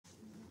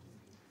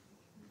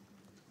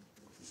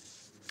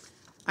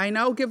I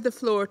now give the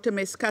floor to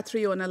Ms.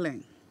 Catriona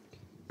Ling.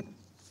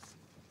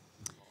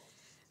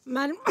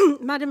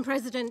 Madam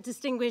President,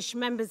 distinguished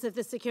members of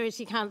the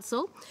Security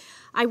Council,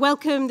 I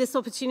welcome this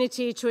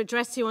opportunity to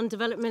address you on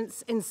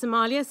developments in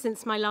Somalia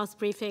since my last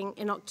briefing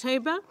in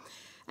October,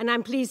 and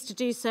I'm pleased to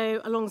do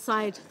so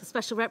alongside the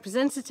Special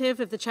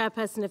Representative of the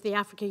Chairperson of the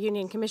Africa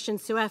Union Commission,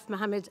 Suef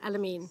Mohamed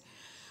El-Amin.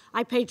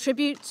 I pay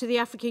tribute to the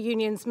Africa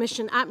Union's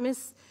mission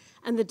ATMIS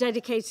and the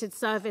dedicated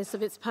service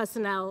of its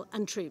personnel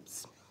and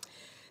troops.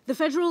 The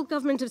federal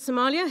government of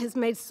Somalia has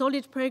made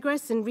solid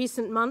progress in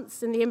recent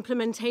months in the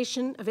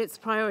implementation of its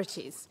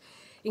priorities,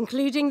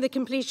 including the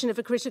completion of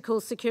a critical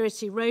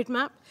security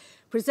roadmap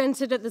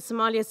presented at the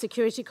Somalia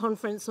Security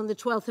Conference on the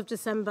 12th of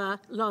December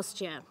last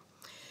year.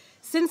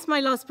 Since my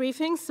last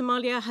briefing,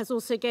 Somalia has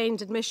also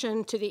gained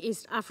admission to the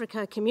East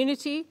Africa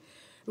Community,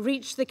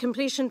 reached the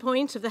completion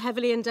point of the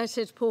Heavily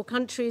Indebted Poor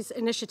Countries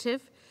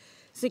Initiative,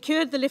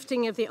 secured the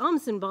lifting of the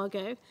arms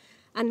embargo,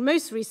 and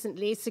most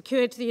recently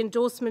secured the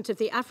endorsement of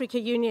the Africa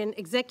Union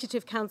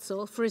Executive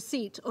Council for a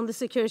seat on the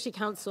Security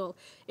Council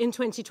in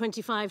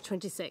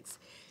 2025-26.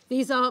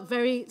 These are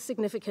very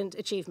significant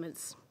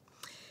achievements.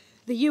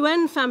 The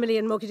UN family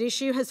in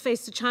Mogadishu has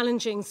faced a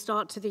challenging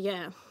start to the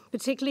year,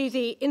 particularly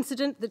the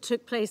incident that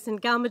took place in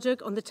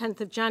Galmudug on the 10th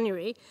of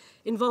January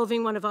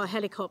involving one of our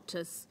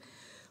helicopters.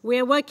 We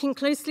are working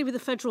closely with the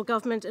federal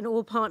government and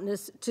all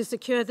partners to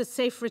secure the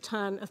safe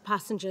return of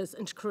passengers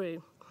and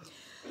crew.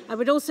 I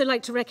would also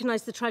like to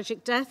recognise the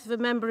tragic death of a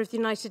member of the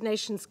United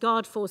Nations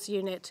Guard Force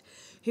unit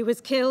who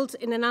was killed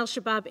in an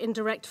al-Shabaab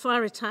indirect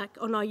fire attack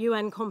on our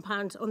UN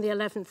compound on the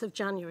 11th of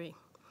January.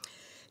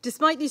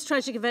 Despite these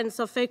tragic events,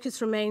 our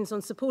focus remains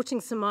on supporting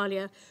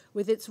Somalia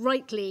with its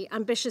rightly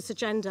ambitious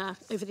agenda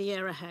over the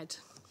year ahead.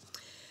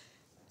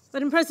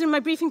 Madam President, my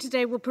briefing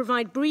today will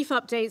provide brief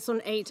updates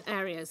on 8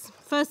 areas.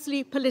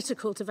 Firstly,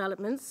 political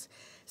developments.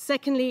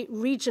 Secondly,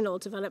 regional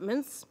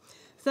developments.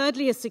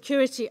 Thirdly, a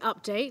security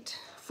update.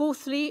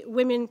 Fourthly,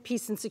 women,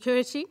 peace and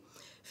security.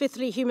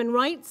 Fifthly, human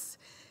rights.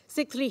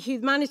 Sixthly,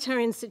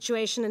 humanitarian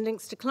situation and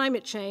links to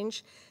climate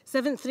change.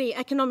 Seventhly,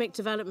 economic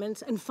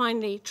development. And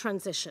finally,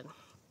 transition.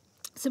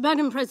 So,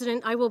 Madam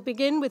President, I will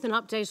begin with an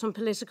update on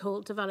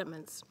political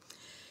developments.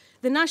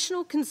 The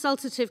National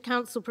Consultative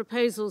Council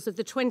proposals of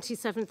the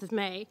 27th of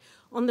May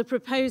on the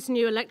proposed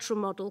new electoral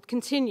model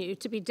continue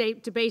to be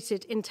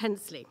debated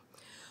intensely.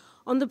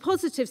 On the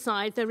positive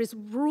side, there is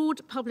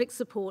broad public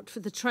support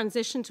for the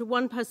transition to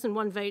one-person,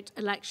 one-vote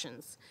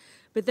elections.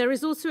 But there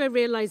is also a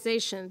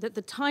realization that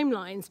the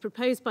timelines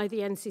proposed by the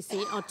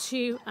NCC are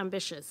too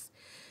ambitious.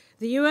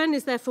 The UN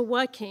is therefore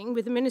working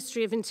with the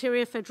Ministry of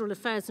Interior, Federal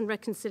Affairs and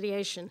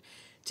Reconciliation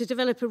to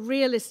develop a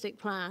realistic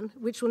plan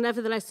which will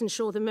nevertheless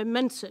ensure the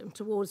momentum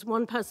towards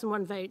one-person,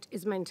 one-vote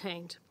is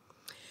maintained.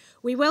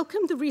 We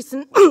welcome the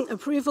recent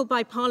approval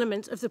by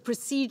Parliament of the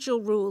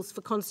procedural rules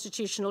for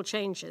constitutional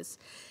changes.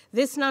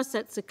 This now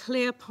sets a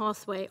clear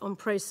pathway on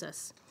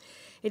process.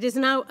 It is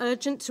now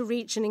urgent to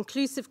reach an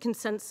inclusive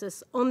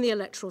consensus on the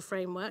electoral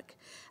framework,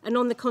 and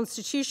on the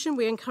Constitution,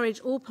 we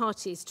encourage all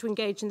parties to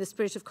engage in the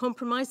spirit of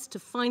compromise to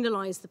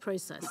finalise the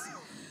process.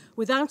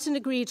 Without an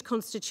agreed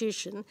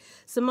constitution,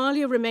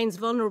 Somalia remains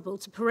vulnerable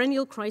to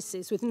perennial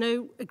crises with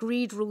no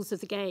agreed rules of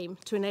the game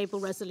to enable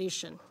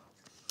resolution.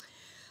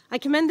 I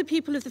commend the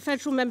people of the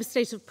federal member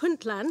state of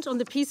Puntland on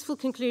the peaceful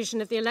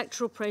conclusion of the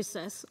electoral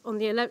process on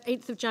the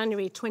 8th of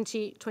January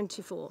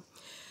 2024.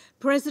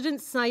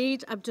 President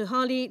Saeed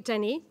Abdullahi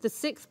Deni, the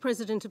 6th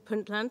president of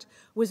Puntland,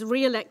 was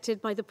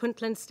re-elected by the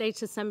Puntland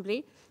State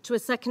Assembly to a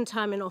second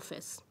term in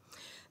office.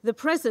 The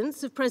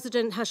presence of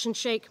President Hassan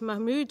Sheikh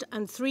Mahmoud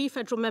and 3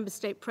 federal member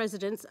state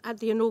presidents at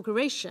the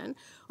inauguration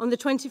on the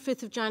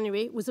 25th of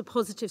January was a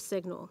positive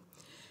signal.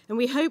 And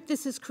we hope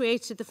this has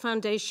created the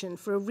foundation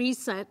for a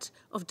reset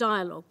of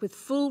dialogue with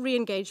full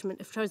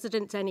re-engagement of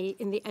President Deni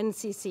in the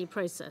NCC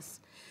process.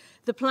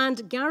 The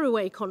planned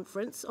Garowe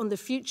conference on the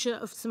future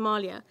of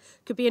Somalia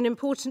could be an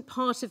important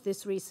part of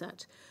this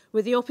reset,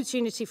 with the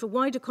opportunity for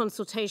wider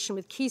consultation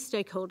with key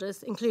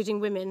stakeholders, including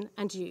women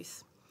and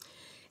youth.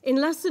 In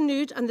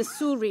Lasanud and the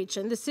Sul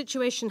region, the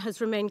situation has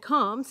remained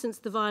calm since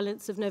the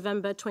violence of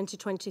November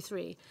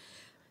 2023.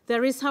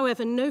 There is,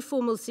 however, no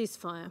formal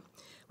ceasefire.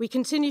 We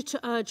continue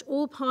to urge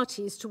all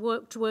parties to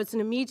work towards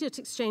an immediate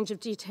exchange of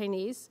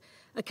detainees,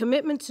 a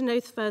commitment to no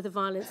further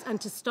violence,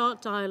 and to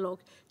start dialogue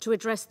to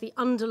address the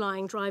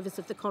underlying drivers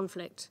of the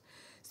conflict.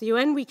 As the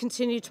UN, we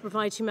continue to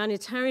provide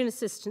humanitarian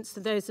assistance to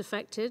those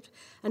affected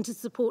and to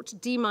support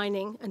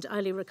demining and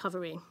early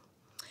recovery.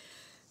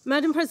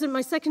 Madam President,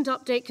 my second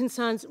update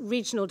concerns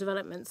regional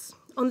developments.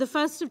 On the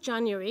 1st of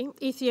January,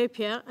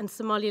 Ethiopia and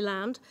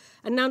Somaliland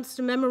announced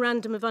a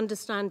memorandum of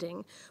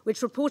understanding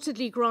which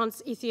reportedly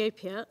grants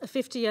Ethiopia a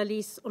 50-year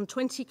lease on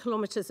 20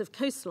 kilometres of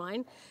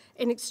coastline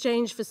in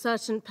exchange for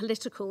certain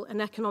political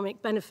and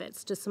economic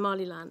benefits to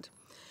Somaliland.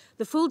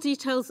 The full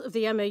details of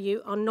the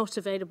MOU are not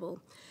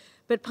available,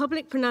 but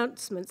public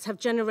pronouncements have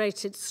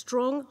generated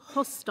strong,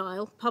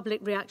 hostile public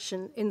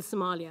reaction in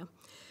Somalia.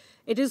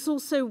 It is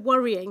also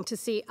worrying to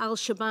see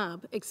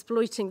al-Shabaab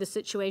exploiting the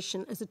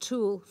situation as a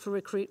tool for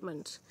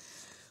recruitment.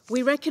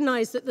 We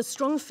recognise that the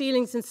strong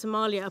feelings in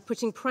Somalia are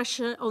putting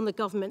pressure on the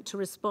government to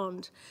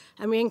respond,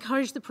 and we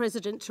encourage the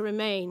President to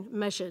remain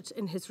measured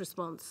in his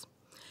response.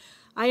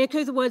 I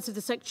echo the words of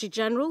the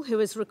Secretary-General, who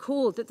has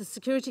recalled that the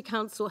Security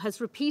Council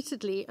has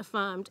repeatedly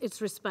affirmed its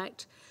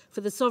respect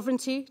for the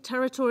sovereignty,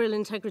 territorial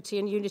integrity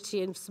and unity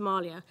in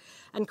Somalia,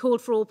 and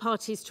called for all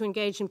parties to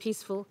engage in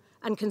peaceful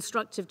and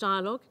constructive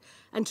dialogue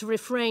and to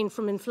refrain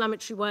from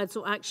inflammatory words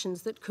or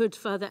actions that could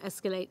further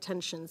escalate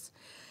tensions.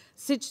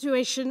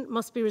 Situation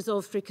must be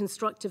resolved through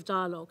constructive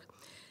dialogue.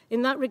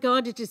 In that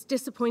regard, it is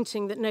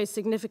disappointing that no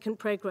significant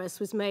progress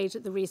was made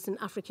at the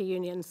recent Africa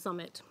Union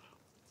summit.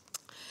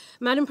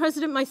 Madam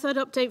President, my third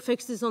update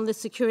focuses on the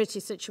security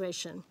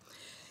situation.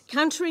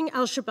 Countering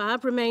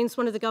al-Shabaab remains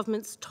one of the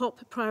government's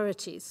top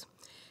priorities.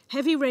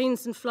 Heavy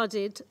rains and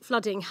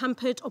flooding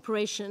hampered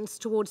operations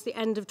towards the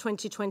end of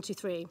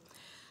 2023.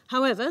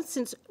 However,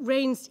 since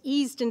rains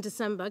eased in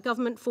December,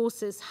 government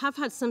forces have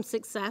had some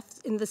success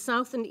in the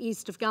south and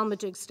east of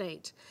Galmudug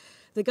state.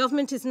 The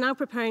government is now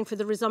preparing for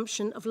the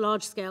resumption of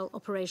large-scale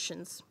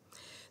operations.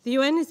 The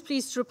UN is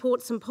pleased to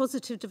report some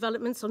positive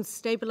developments on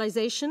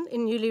stabilization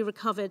in newly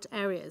recovered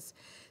areas.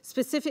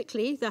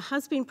 Specifically, there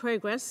has been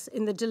progress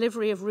in the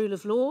delivery of rule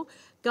of law,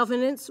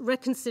 governance,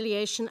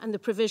 reconciliation, and the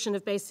provision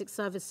of basic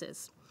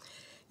services.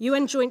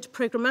 UN joint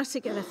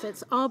programmatic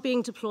efforts are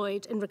being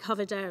deployed in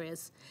recovered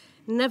areas.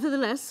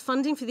 Nevertheless,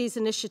 funding for these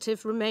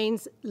initiatives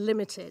remains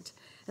limited,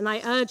 and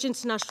I urge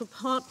international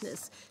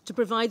partners to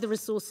provide the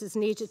resources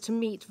needed to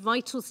meet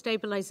vital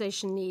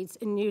stabilization needs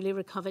in newly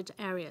recovered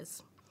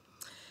areas.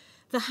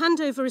 The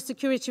handover of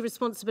security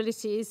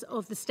responsibilities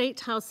of the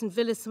State House in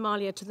Villa,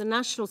 Somalia to the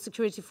National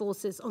Security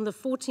Forces on the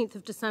 14th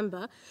of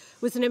December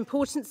was an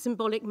important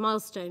symbolic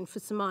milestone for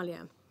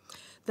Somalia.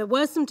 There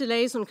were some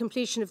delays on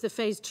completion of the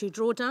Phase 2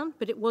 drawdown,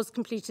 but it was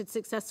completed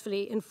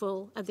successfully in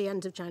full at the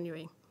end of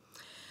January.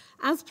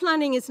 As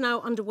planning is now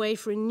underway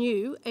for a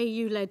new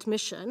AU-led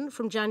mission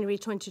from January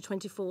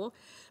 2024,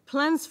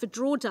 plans for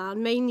drawdown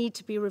may need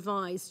to be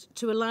revised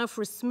to allow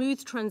for a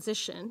smooth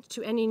transition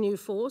to any new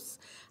force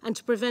and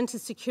to prevent a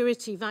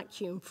security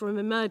vacuum from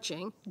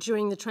emerging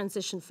during the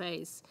transition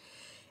phase.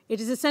 It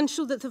is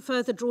essential that the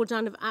further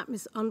drawdown of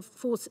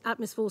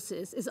ATMIS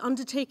forces is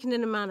undertaken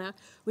in a manner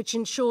which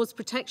ensures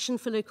protection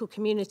for local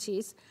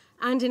communities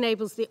and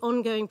enables the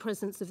ongoing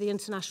presence of the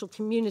international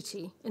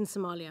community in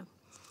Somalia.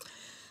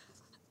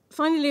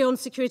 Finally, on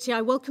security,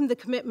 I welcome the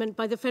commitment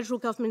by the federal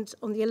government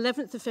on the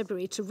 11th of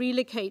February to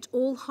relocate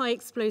all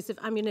high-explosive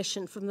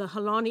ammunition from the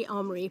Halani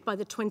Armory by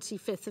the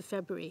 25th of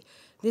February.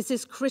 This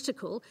is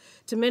critical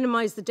to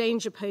minimize the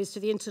danger posed to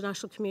the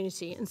international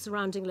community and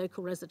surrounding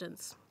local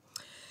residents.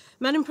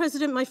 Madam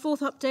President, my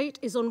fourth update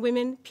is on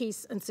women,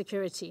 peace and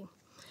security.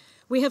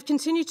 We have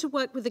continued to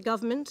work with the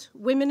government,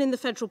 women in the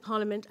federal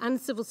parliament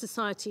and civil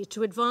society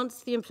to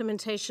advance the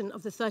implementation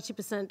of the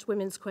 30%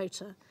 women's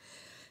quota.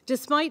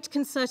 Despite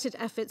concerted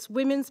efforts,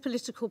 women's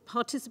political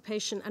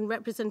participation and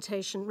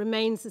representation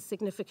remains a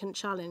significant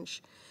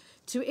challenge.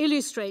 To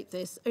illustrate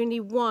this, only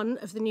one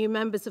of the new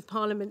members of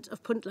Parliament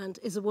of Puntland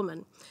is a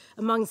woman,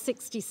 among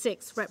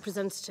 66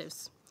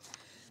 representatives.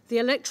 The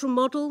electoral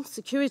model,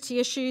 security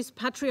issues,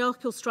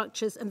 patriarchal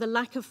structures, and the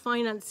lack of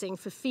financing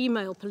for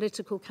female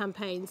political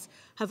campaigns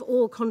have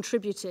all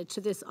contributed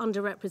to this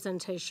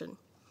underrepresentation.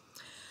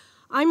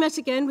 I met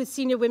again with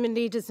senior women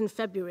leaders in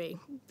February.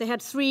 They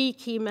had three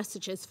key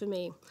messages for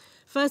me.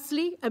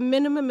 Firstly, a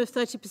minimum of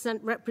 30%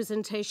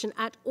 representation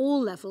at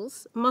all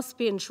levels must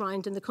be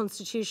enshrined in the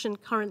Constitution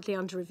currently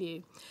under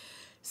review.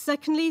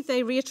 Secondly,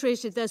 they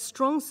reiterated their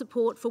strong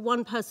support for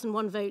one-person,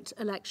 one-vote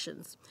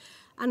elections.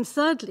 And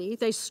thirdly,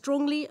 they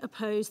strongly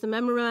oppose the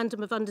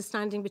Memorandum of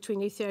Understanding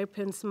between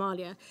Ethiopia and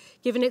Somalia,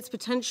 given its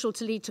potential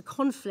to lead to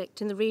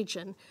conflict in the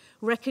region,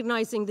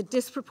 recognizing the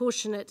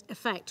disproportionate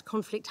effect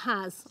conflict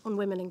has on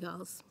women and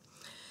girls.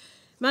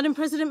 Madam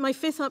President, my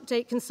fifth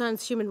update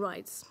concerns human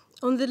rights.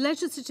 On the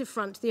legislative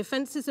front, the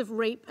Offences of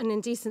Rape and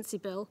Indecency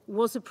Bill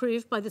was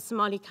approved by the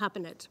Somali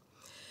Cabinet.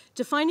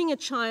 Defining a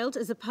child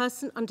as a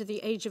person under the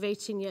age of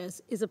 18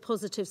 years is a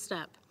positive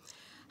step.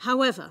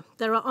 However,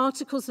 there are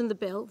articles in the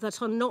bill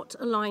that are not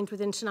aligned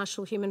with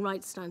international human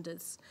rights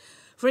standards.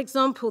 For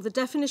example, the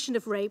definition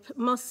of rape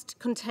must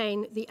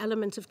contain the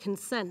element of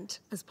consent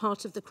as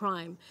part of the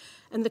crime,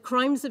 and the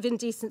crimes of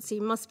indecency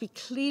must be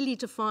clearly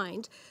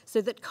defined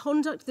so that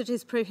conduct that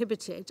is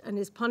prohibited and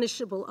is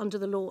punishable under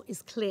the law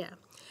is clear.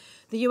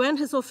 The UN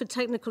has offered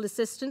technical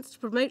assistance to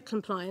promote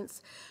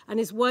compliance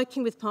and is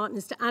working with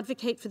partners to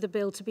advocate for the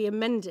bill to be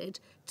amended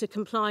to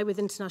comply with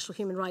international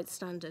human rights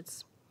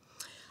standards.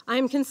 I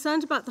am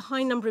concerned about the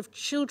high number of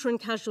children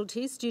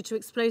casualties due to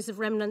explosive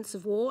remnants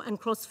of war and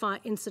crossfire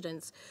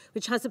incidents,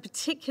 which has a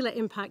particular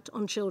impact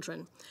on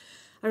children.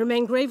 I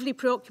remain gravely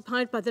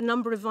preoccupied by the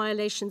number of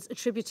violations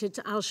attributed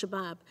to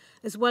al-Shabaab,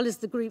 as well as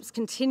the group's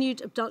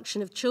continued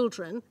abduction of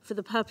children for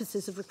the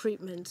purposes of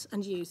recruitment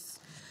and use.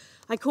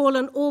 I call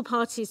on all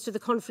parties to the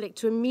conflict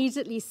to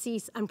immediately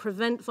cease and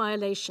prevent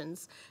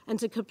violations and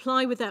to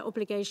comply with their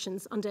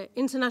obligations under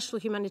international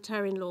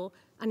humanitarian law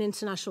and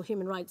international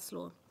human rights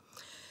law.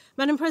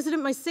 Madam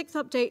President, my sixth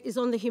update is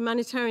on the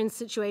humanitarian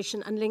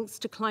situation and links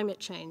to climate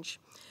change.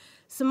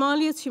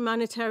 Somalia's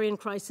humanitarian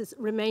crisis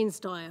remains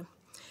dire.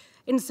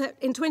 In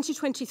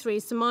 2023,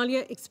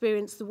 Somalia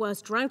experienced the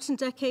worst drought in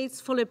decades,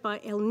 followed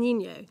by El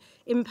Niño,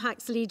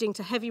 impacts leading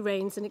to heavy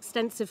rains and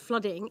extensive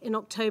flooding in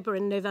October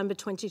and November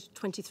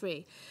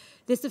 2023.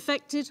 This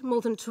affected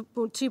more than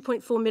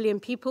 2.4 million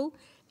people,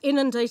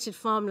 inundated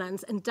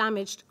farmlands, and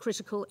damaged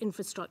critical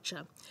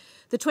infrastructure.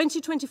 The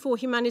 2024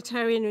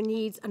 Humanitarian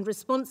Needs and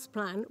Response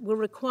Plan will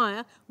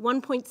require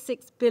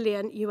 $1.6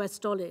 billion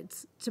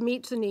to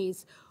meet the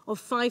needs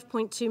of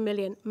 5.2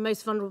 million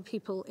most vulnerable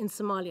people in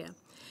Somalia.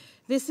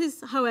 This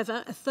is,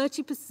 however, a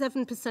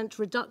 37%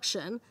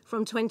 reduction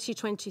from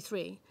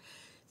 2023.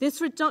 This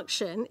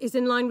reduction is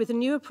in line with a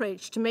new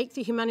approach to make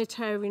the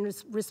humanitarian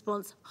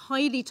response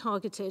highly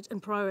targeted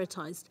and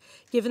prioritized,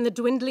 given the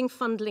dwindling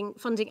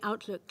funding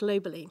outlook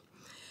globally.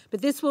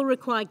 But this will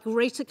require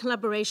greater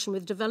collaboration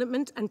with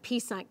development and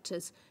peace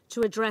actors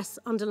to address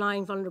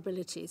underlying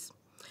vulnerabilities.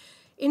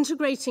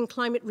 Integrating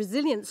climate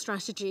resilience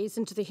strategies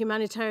into the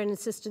humanitarian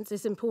assistance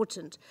is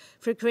important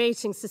for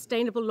creating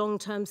sustainable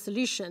long-term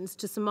solutions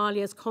to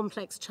Somalia's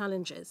complex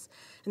challenges.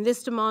 And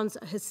this demands a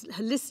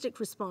holistic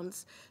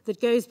response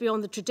that goes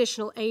beyond the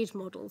traditional aid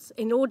models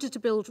in order to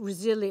build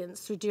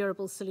resilience through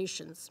durable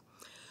solutions.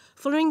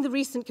 Following the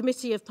recent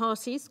Committee of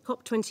Parties,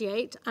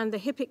 COP28, and the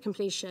HIPC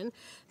completion,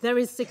 there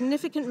is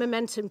significant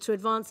momentum to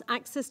advance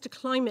access to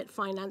climate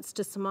finance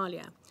to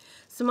Somalia.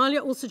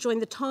 Somalia also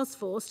joined the task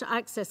force to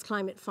access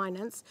climate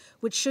finance,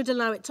 which should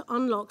allow it to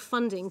unlock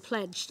funding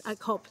pledged at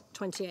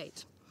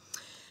COP28.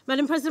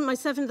 Madam President, my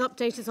seventh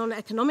update is on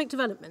economic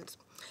development.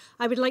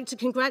 I would like to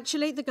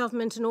congratulate the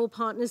government and all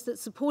partners that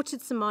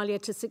supported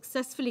Somalia to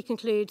successfully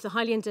conclude the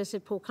highly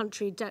indebted poor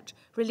country debt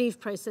relief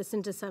process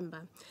in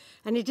December.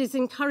 And it is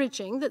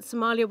encouraging that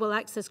Somalia will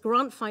access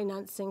grant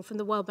financing from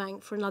the World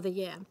Bank for another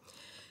year.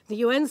 The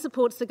UN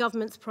supports the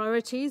government's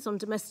priorities on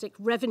domestic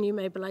revenue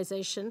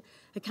mobilization,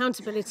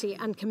 accountability,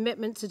 and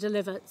commitment to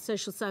deliver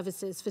social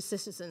services for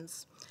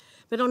citizens.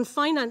 But on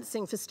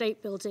financing for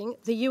state building,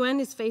 the UN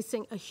is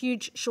facing a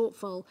huge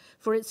shortfall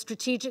for its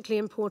strategically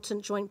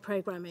important joint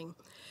programming.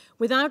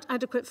 Without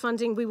adequate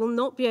funding, we will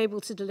not be able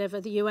to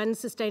deliver the UN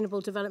Sustainable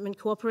Development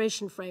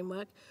Cooperation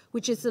Framework,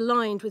 which is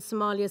aligned with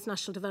Somalia's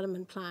National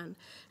Development Plan.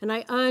 And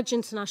I urge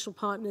international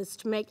partners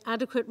to make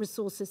adequate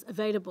resources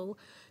available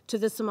to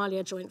the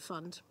Somalia Joint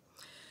Fund.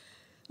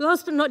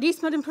 Last but not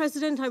least, Madam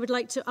President, I would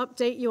like to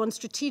update you on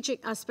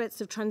strategic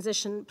aspects of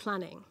transition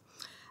planning.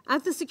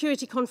 At the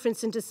Security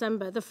Conference in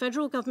December, the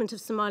federal government of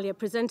Somalia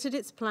presented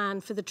its plan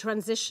for the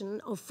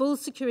transition of full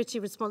security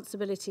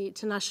responsibility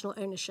to national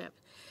ownership.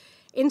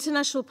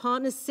 International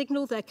partners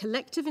signal their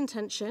collective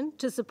intention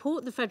to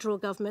support the federal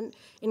government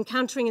in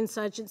countering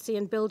insurgency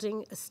and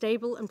building a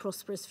stable and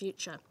prosperous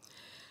future.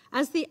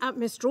 As the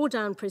ATMIS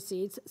drawdown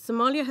proceeds,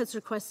 Somalia has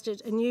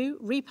requested a new,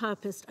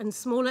 repurposed and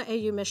smaller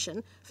AU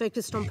mission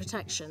focused on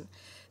protection.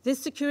 This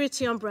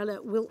security umbrella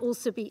will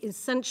also be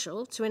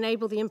essential to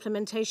enable the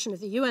implementation of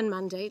the UN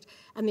mandate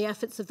and the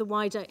efforts of the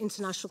wider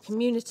international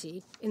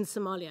community in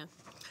Somalia.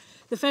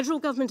 The federal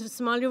government of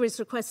Somalia is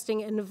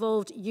requesting an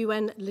evolved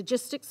UN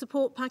logistics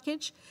support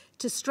package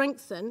to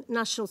strengthen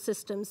national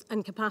systems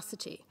and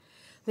capacity.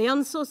 The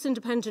UNSOS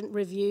independent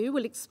review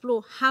will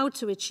explore how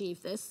to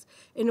achieve this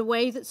in a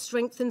way that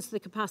strengthens the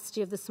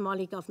capacity of the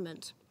Somali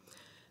government.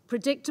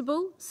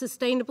 Predictable,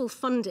 sustainable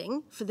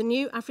funding for the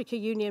new Africa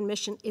Union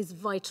mission is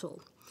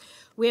vital.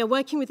 We are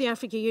working with the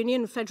Africa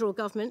Union and federal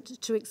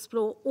government to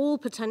explore all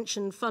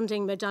potential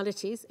funding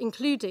modalities,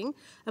 including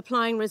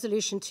applying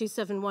Resolution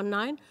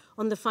 2719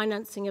 on the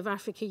financing of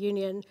Africa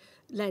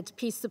Union-led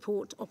peace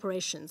support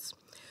operations.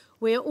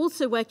 We are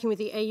also working with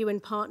the AU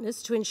and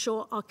partners to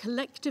ensure our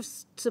collective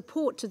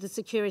support to the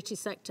security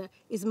sector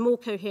is more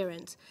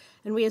coherent,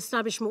 and we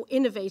establish more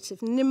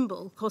innovative,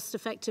 nimble,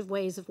 cost-effective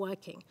ways of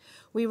working.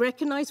 We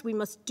recognize we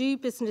must do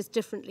business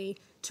differently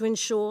to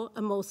ensure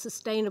a more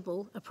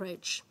sustainable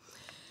approach.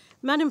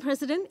 Madam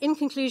President, in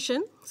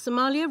conclusion,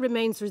 Somalia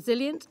remains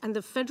resilient and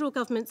the federal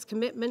government's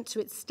commitment to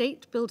its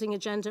state-building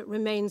agenda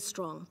remains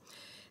strong.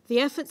 The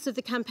efforts of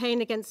the campaign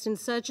against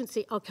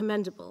insurgency are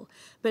commendable,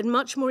 but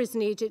much more is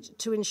needed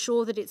to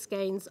ensure that its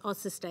gains are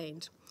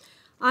sustained.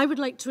 I would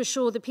like to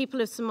assure the people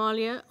of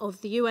Somalia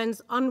of the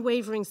UN's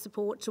unwavering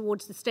support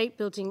towards the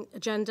state-building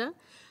agenda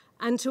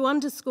and to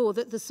underscore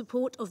that the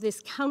support of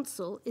this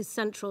Council is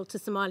central to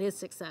Somalia's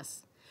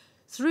success.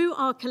 Through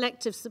our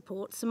collective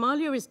support,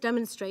 Somalia is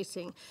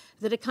demonstrating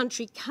that a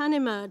country can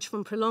emerge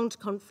from prolonged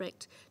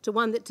conflict to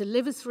one that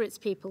delivers for its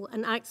people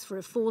and acts for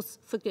a force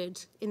for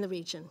good in the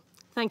region.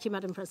 Thank you,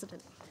 Madam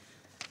President.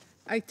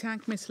 I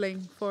thank Ms.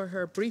 Ling for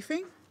her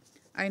briefing.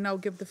 I now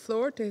give the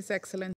floor to His Excellency